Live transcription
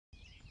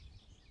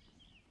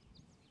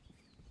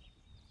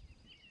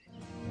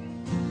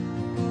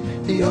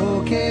The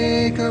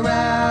OK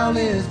Corral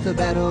is the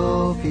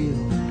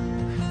battlefield,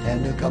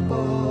 and a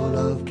couple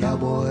of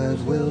cowboys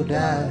will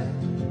die,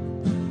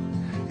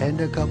 and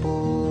a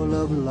couple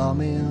of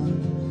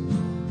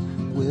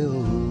lawmen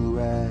will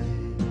ride.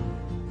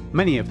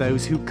 Many of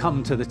those who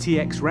come to the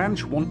TX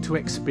Ranch want to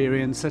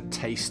experience a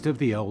taste of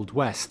the Old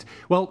West.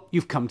 Well,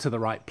 you've come to the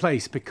right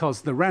place,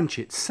 because the ranch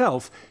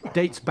itself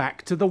dates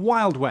back to the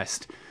Wild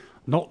West.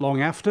 Not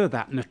long after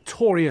that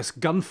notorious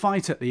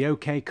gunfight at the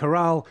OK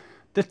Corral,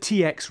 the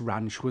TX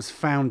Ranch was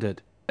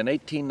founded. In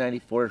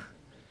 1894,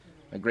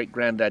 my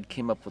great-granddad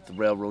came up with the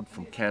railroad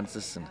from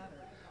Kansas, and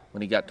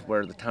when he got to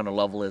where the town of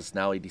Lovell is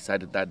now, he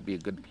decided that'd be a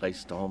good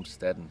place to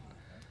homestead. And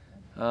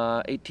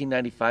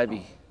 1895,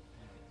 he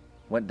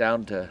went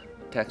down to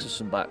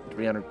Texas and bought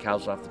 300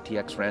 cows off the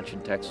TX Ranch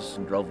in Texas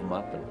and drove them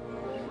up, and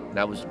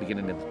that was the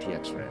beginning of the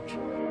TX Ranch.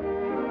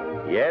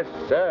 Yes,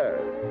 sir.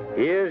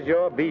 Here's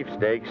your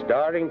beefsteak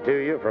starting to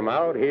you from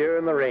out here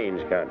in the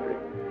range country.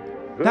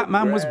 That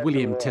man was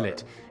William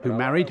Tillett, who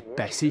married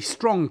Bessie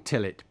Strong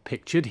Tillett,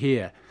 pictured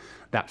here.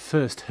 That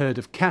first herd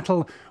of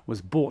cattle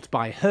was bought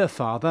by her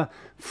father,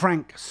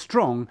 Frank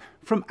Strong,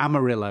 from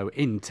Amarillo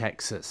in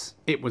Texas.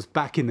 It was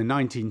back in the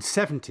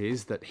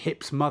 1970s that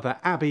Hip's mother,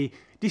 Abby,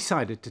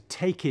 decided to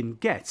take in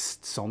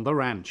guests on the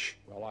ranch.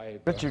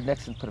 Richard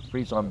Nixon put a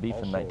freeze on beef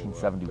in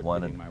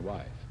 1971,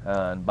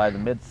 and by the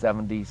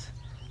mid-70s,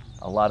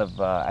 a lot of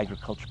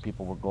agriculture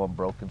people were going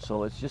broke, and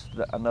so it's just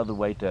another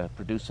way to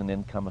produce an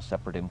income, a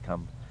separate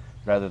income,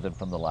 rather than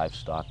from the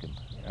livestock,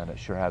 and it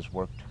sure has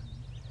worked,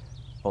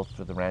 both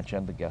for the ranch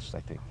and the guests,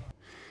 I think.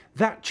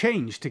 That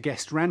change to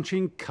guest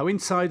ranching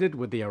coincided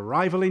with the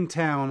arrival in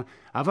town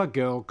of a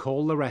girl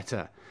called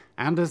Loretta,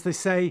 and as they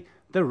say,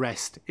 the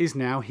rest is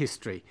now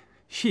history.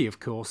 She,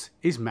 of course,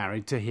 is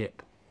married to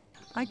Hip.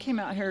 I came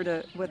out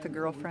here with a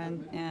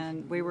girlfriend,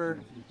 and we were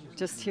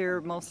just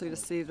here mostly to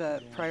see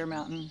the Pryor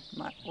Mountain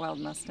Wild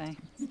Mustangs.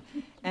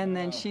 And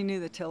then she knew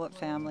the Tillett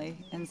family,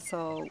 and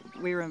so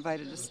we were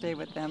invited to stay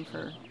with them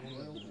for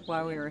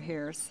while we were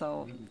here,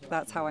 so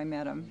that's how I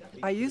met them.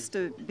 I used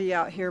to be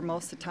out here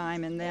most of the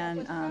time, and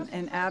then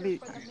and Abby,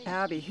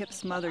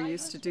 Hip's mother,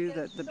 used to do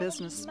the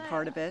business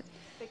part of it,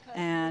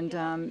 and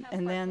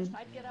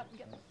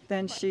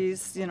then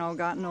she's, you know,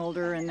 gotten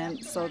older, and then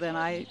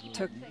I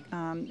took,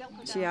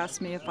 she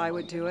asked me if I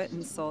would do it,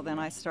 and so then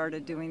I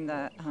started doing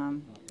the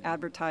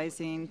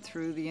advertising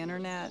through the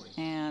internet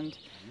and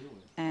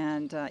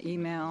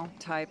email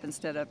type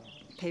instead of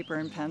paper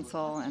and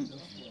pencil,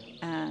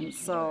 and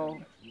so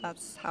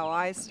that's how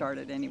I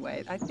started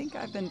anyway. I think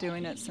I've been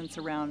doing it since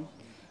around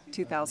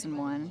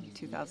 2001,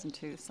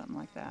 2002, something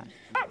like that.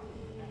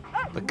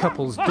 The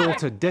couple's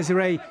daughter,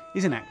 Desiree,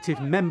 is an active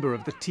member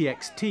of the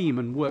TX team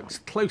and works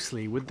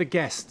closely with the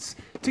guests,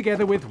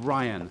 together with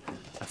Ryan,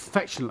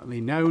 affectionately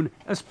known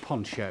as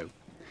Poncho.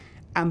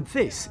 And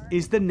this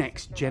is the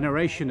next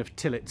generation of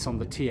Tillets on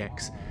the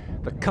TX.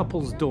 The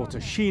couple's daughter,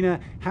 Sheena,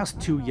 has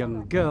 2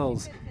 young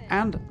girls,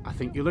 and I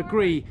think you'll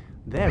agree,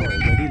 they're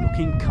already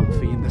looking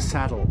comfy in the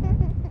saddle.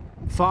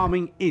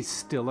 Farming is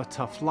still a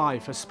tough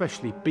life,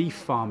 especially beef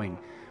farming.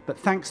 But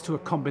thanks to a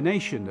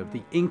combination of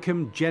the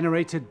income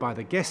generated by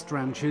the guest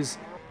ranchers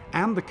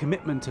and the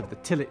commitment of the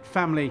Tillett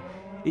family,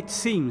 it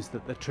seems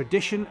that the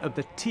tradition of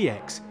the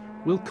TX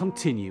will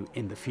continue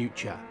in the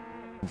future.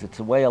 It's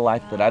a way of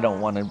life that I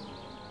don't want to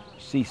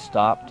see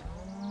stopped.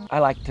 I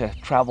like to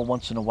travel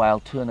once in a while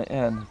too,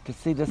 and to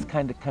see this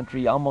kind of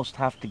country, you almost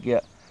have to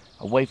get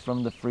away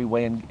from the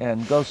freeway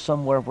and go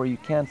somewhere where you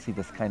can see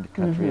this kind of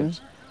country. Mm-hmm.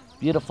 It's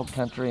beautiful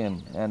country,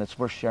 and it's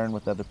worth sharing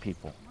with other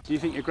people. Do you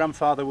think your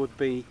grandfather would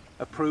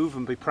approve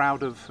and be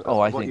proud of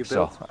what you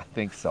built? I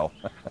think so.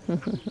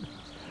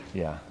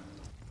 Yeah.